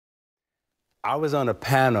I was on a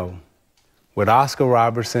panel with Oscar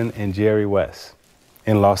Robertson and Jerry West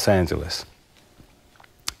in Los Angeles.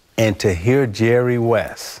 And to hear Jerry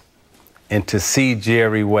West and to see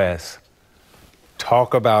Jerry West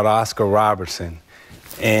talk about Oscar Robertson,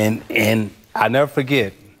 and I never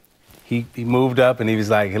forget, he moved up and he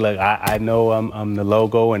was like, look, I know I'm the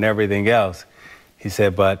logo and everything else. He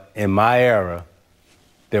said, but in my era,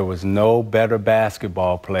 there was no better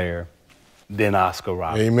basketball player than Oscar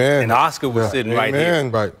Robertson. Amen. And Oscar was sitting right here.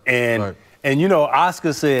 Right. And you know,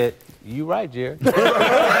 Oscar said, you right, Jerry. You're right.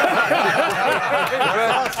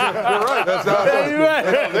 That's how you're right.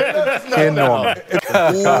 Ken Norman.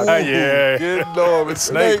 Yeah. Ken Norman.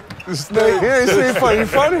 Snake. The snake. He ain't seen funny.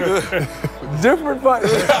 Funny. Different funny.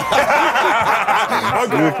 He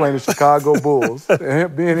was playing the Chicago Bulls.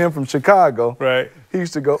 And being him from Chicago, Right. he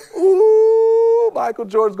used to go, ooh, Michael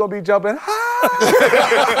Jordan's gonna be jumping high.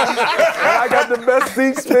 And I got the best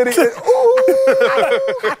seat spinning. Ooh,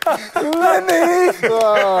 Lenny.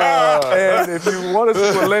 And if you want to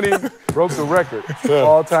see what Lenny broke the record,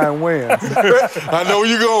 all-time wins. I know where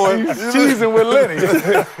you're going. He's cheesing with Lenny.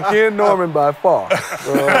 Ken Norman by far. He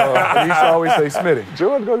used to always say, Smitty,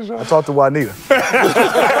 Jordan, go to Jordan. I talked to Juanita.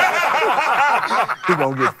 He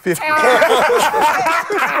gonna get 50.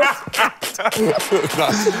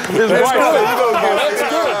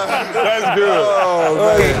 That's good.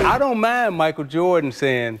 Oh, Hey, I don't mind Michael Jordan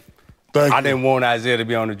saying, I didn't want Isaiah to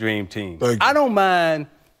be on the dream team. I don't mind,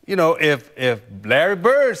 you know, if Larry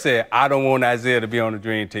Bird said, I don't want Isaiah to be on the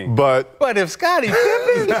dream team. But if Scottie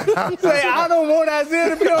Pippen say, I don't want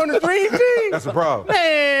Isaiah to be on the dream team, that's a problem.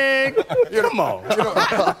 Man, come on.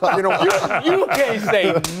 You can't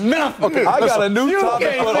say nothing. Okay, I got a new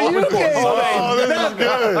topic. You can't say nothing.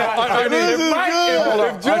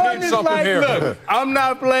 If Jordan is like, look, I'm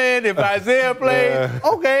not playing. If Isaiah plays,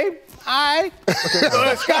 okay, all right.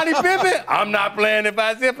 Scottie Pippen, I'm not playing. If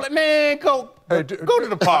Isaiah plays, man, go to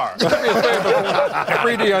the park.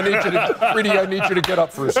 Freedy, I need you to get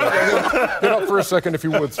up for a second. Get up for a second, if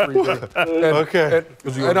you would, Freedy. Okay.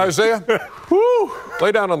 And Isaiah,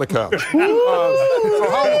 lay down on the couch.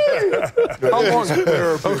 How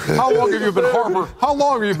long have you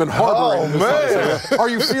been harboring this, Isaiah? Are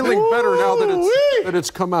you feeling better now that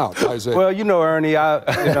it's come out, Isaiah? Well, you know, Ernie,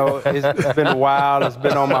 it's been a while. It's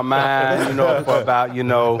been on my mind, for about,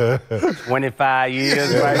 25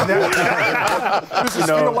 years right now. Does this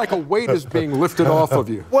feel like a weight is being lifted off of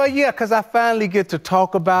you? Well, yeah, because I finally get to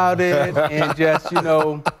talk about it and just,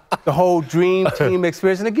 the whole dream team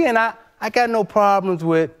experience. And again, I got no problems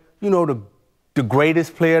with, the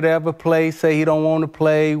greatest player to ever play say he don't want to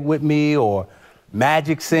play with me, or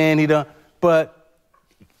Magic saying he don't. But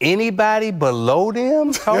anybody below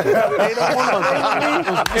them talking about they don't want to play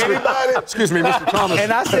with me? Anybody? Excuse me, Mr. Thomas.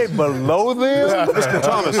 And I say below them? Mr.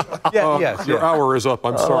 Thomas. Yes. Your hour is up.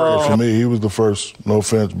 I'm sorry. For me, he was the first, no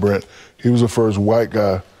offense, Brent, he was the first white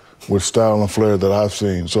guy with style and flair that I've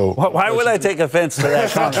seen. So why would I take offense to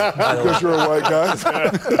that comment? Because you're a white guy.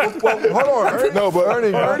 Well, hold on, Ernie. No, but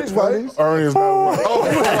Ernie's white. Ernie is not white.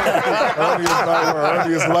 Ernie is not white.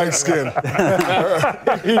 Ernie is light skinned.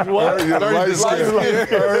 He's what? Ernie is light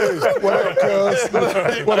skinned. Ernie, what up, cuz?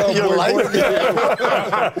 What up,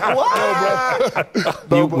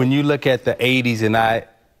 You're boy? When you look at the 80s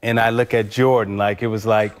and I look at Jordan, like it was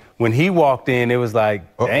like, when he walked in, it was like,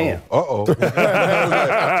 damn.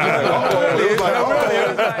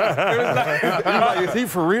 Is he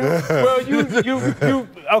for real? Well,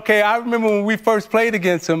 okay, I remember when we first played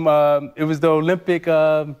against him, it was the Olympic,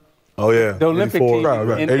 the Olympic 84.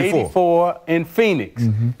 team in 84. 84 in Phoenix.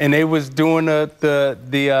 And they was doing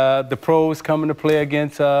the pros coming to play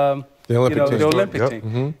against the Olympic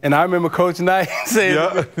team. And I remember Coach Knight saying,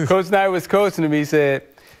 Coach Knight was coaching him, he said,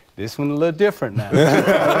 this one a little different now.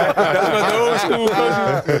 That's what the old school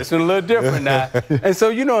coach. This one a little different now. And so,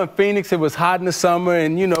 in Phoenix, it was hot in the summer,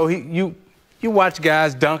 and you watch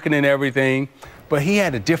guys dunking and everything, but he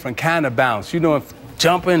had a different kind of bounce,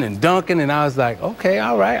 jumping and dunking, and I was like, okay,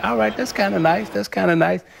 all right, that's kind of nice.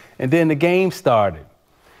 And then the game started,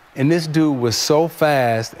 and this dude was so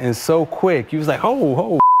fast and so quick. He was like,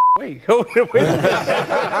 wait.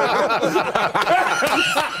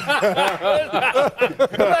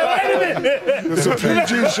 It's a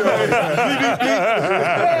PG show.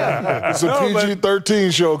 It's a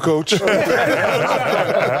PG-13 show, Coach.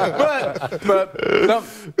 but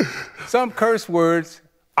some curse words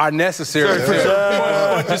are necessary for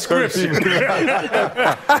description.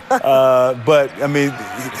 But, I mean,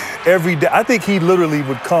 every day, I think he literally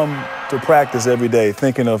would come to practice every day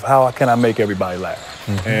thinking of how can I make everybody laugh.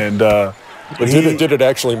 And But did it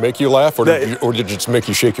actually make you laugh, or did it just make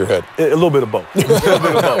you shake your head? A little bit of both. But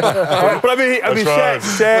I mean,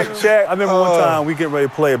 Shaq. I remember one time we getting ready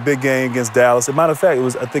to play a big game against Dallas. As a matter of fact,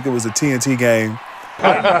 I think it was a TNT game.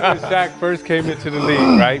 When Shaq first came into the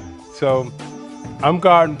league, right? So I'm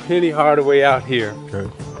guarding Penny Hardaway out here,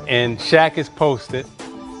 and Shaq is posted,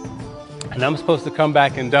 and I'm supposed to come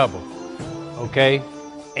back and double, okay?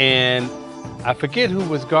 And I forget who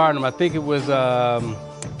was guarding him. I think it was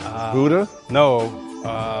Buddha? No.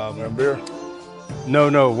 Beer?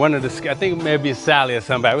 No. One of the. I think maybe Sally or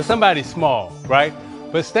somebody. It was somebody small, right?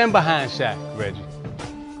 But stand behind Shaq, Reggie.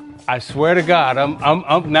 I swear to God, now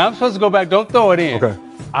I'm supposed to go back. Don't throw it in. Okay.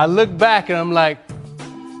 I look back and I'm like,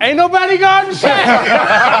 ain't nobody guarding Shaq.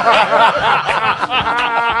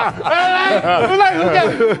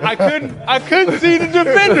 I couldn't see the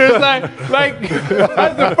defenders. Like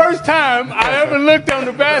that's the first time I ever looked on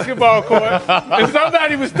the basketball court and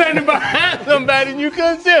somebody was standing behind somebody and you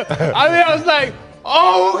couldn't see him. I was like,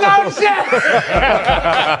 oh, who got Shaq?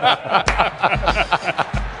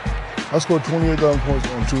 I scored 28,000 points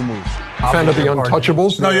on 2 moves. Fan of the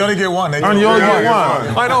untouchables? No, you only get one. You only get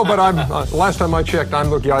one. I know, but last time I checked,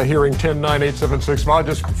 I'm hearing 10, 9, 8, 7, 6. I'll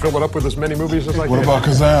just fill it up with as many movies as I can. What about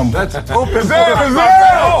Kazam? That's Kazam!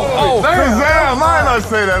 Why did I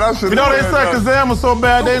say that? I should. You know they said Kazam was so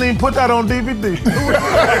bad they didn't even put that on DVD.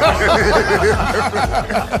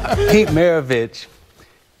 Pete Maravich,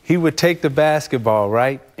 he would take the basketball,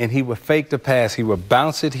 right? And he would fake the pass. He would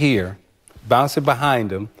bounce it here, bounce it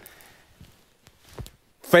behind him,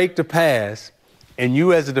 fake the pass, and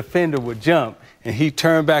you as a defender would jump, and he'd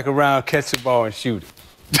turn back around, catch the ball, and shoot it.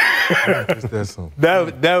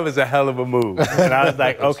 That was a hell of a move. And I was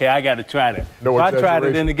like, okay, I got to try that. No so I tried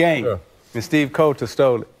it in the game, and Steve Coulter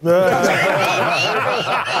stole it.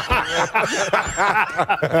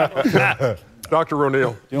 Dr.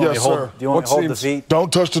 O'Neill. Yes, sir. Do you want me to hold the feet? Don't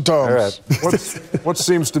touch the tongs. What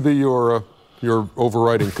seems to be your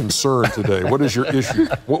overriding concern today? What is your issue?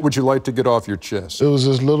 What would you like to get off your chest? It was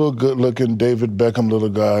this little good-looking David Beckham little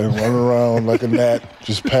guy running around like a gnat,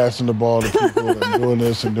 just passing the ball to people and doing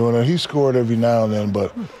this and doing that. He scored every now and then,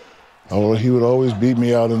 but he would always beat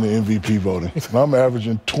me out in the MVP voting. And I'm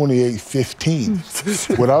averaging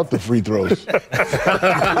 28-15 without the free throws.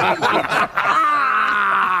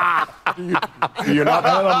 Do you not?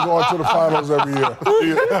 And I'm going to the finals every year.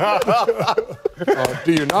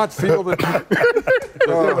 Do you not feel that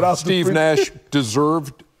Steve Nash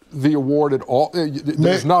deserved the award at all?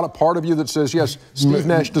 There's not a part of you that says, yes, Steve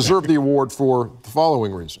Nash deserved the award for the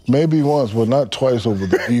following reasons. Maybe once, but not twice over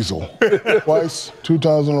the diesel. Twice, 2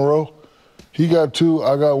 times in a row. He got 2,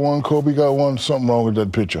 I got 1, Kobe got 1. Something wrong with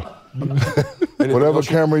that picture. Whatever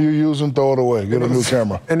camera you're using, throw it away. Get a new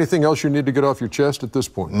camera. Anything else you need to get off your chest at this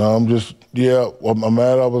point? No, I'm just, I'm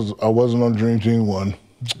mad I wasn't on Dream Team 1.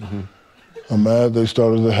 I'm mad they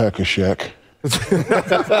started the Hacker Shack. Are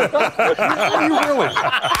you really?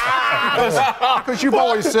 Because you've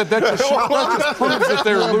always said that just proves that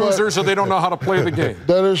they're losers or they don't know how to play the game.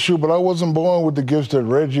 That is true, but I wasn't born with the gifts that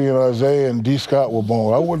Reggie and Isaiah and D. Scott were born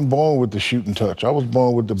with. I wasn't born with the shooting touch. I was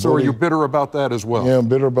born with the So bully. are you bitter about that as well? Yeah, I'm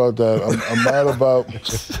bitter about that. I'm mad about...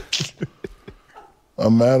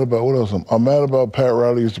 I'm mad about, what else? I'm mad about Pat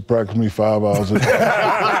Riley used to practice me 5 hours a day.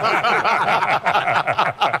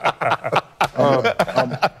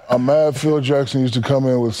 I'm mad Phil Jackson used to come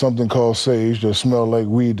in with something called sage that smelled like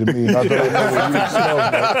weed to me. Not that I know what weed smells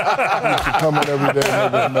like. He used to come in every day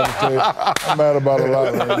and just meditate. I'm mad about a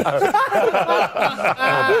lot,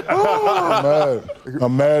 man.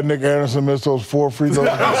 I'm mad Nick Anderson missed those 4 free throws.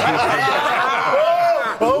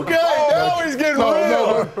 Okay, now he's getting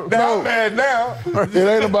real. Now, man, now. It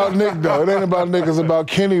ain't about Nick, though. It ain't about Nick. It's about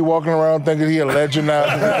Kenny walking around thinking he a legend now.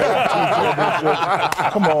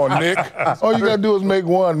 Come on, Nick. All you got to do is make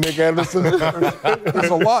 1, Nick Anderson.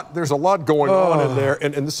 There's a lot going on in there.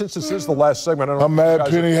 And since this is the last segment, I don't know. I'm mad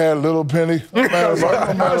Penny had little Penny. You guys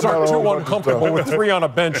aren't too uncomfortable with 3 on a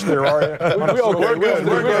bench there, are you? We're good.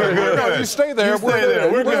 No, you stay there.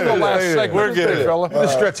 We're good. The last segment. We're good, fella.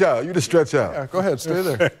 You just stretch out. Yeah, go ahead, stay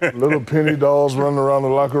there. Little Penny dolls running around the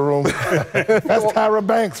locker room. That's Tyra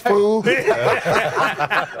Banks, fool. You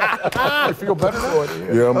feel better now?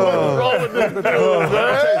 Yeah, I'm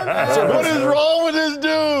What is wrong with this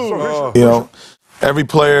dude? You know, every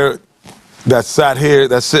player that's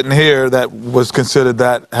sitting here that was considered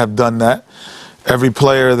that have done that. Every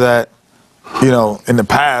player that, in the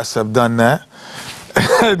past have done that.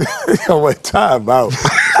 Wait, time out.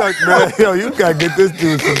 stuck, man. Yo, you gotta get this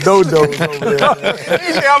dude some dodos over there.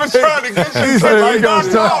 He said, I was trying to get you. He said, like, you gonna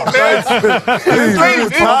start. He's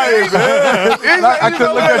tired, man. I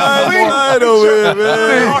couldn't look at you tired over here,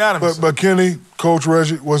 man. But Kenny, Coach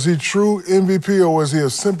Reggie, was he true MVP or was he a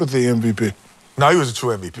sympathy MVP? No, he was a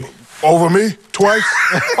true MVP. Over me? Twice?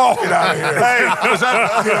 Oh, get out of here. Hey, was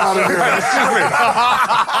that, get out of here. Excuse me.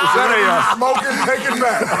 Is that a smoking, take it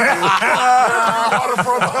back.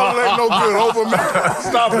 Waterfront tunnel ain't no good. Over me.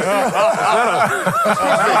 Stop it.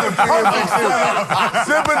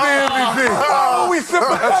 Sympathy MVP. Oh, we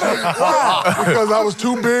sympathetic. Why? Because I was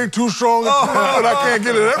too big, too strong, but I can't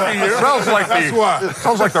get it every year. Sounds like That's why.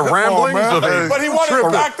 Sounds like the ramblings of a. But he wanted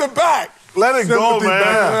it back to back. Let it go, man.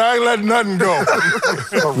 I ain't letting nothing go.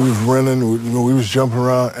 We was running, we was jumping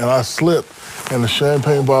around, and I slipped, and the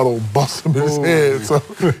champagne bottle busted in his head. So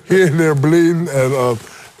he in there bleeding, and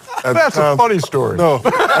that's a funny story. No,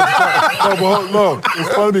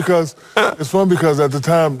 it's funny because at the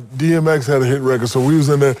time DMX had a hit record, so we was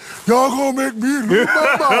in there. Y'all gonna make me lose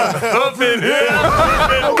my mind. Up in here.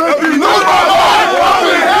 Make me lose my mind. Up in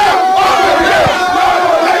here.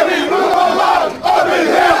 Up in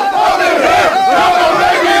here.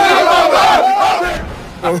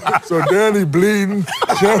 So Danny bleeding,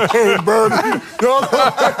 champagne burning.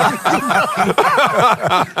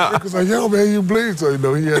 Because like, yo, man, you bleed. So,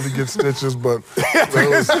 he had to get stitches, but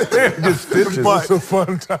it was a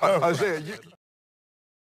fun time.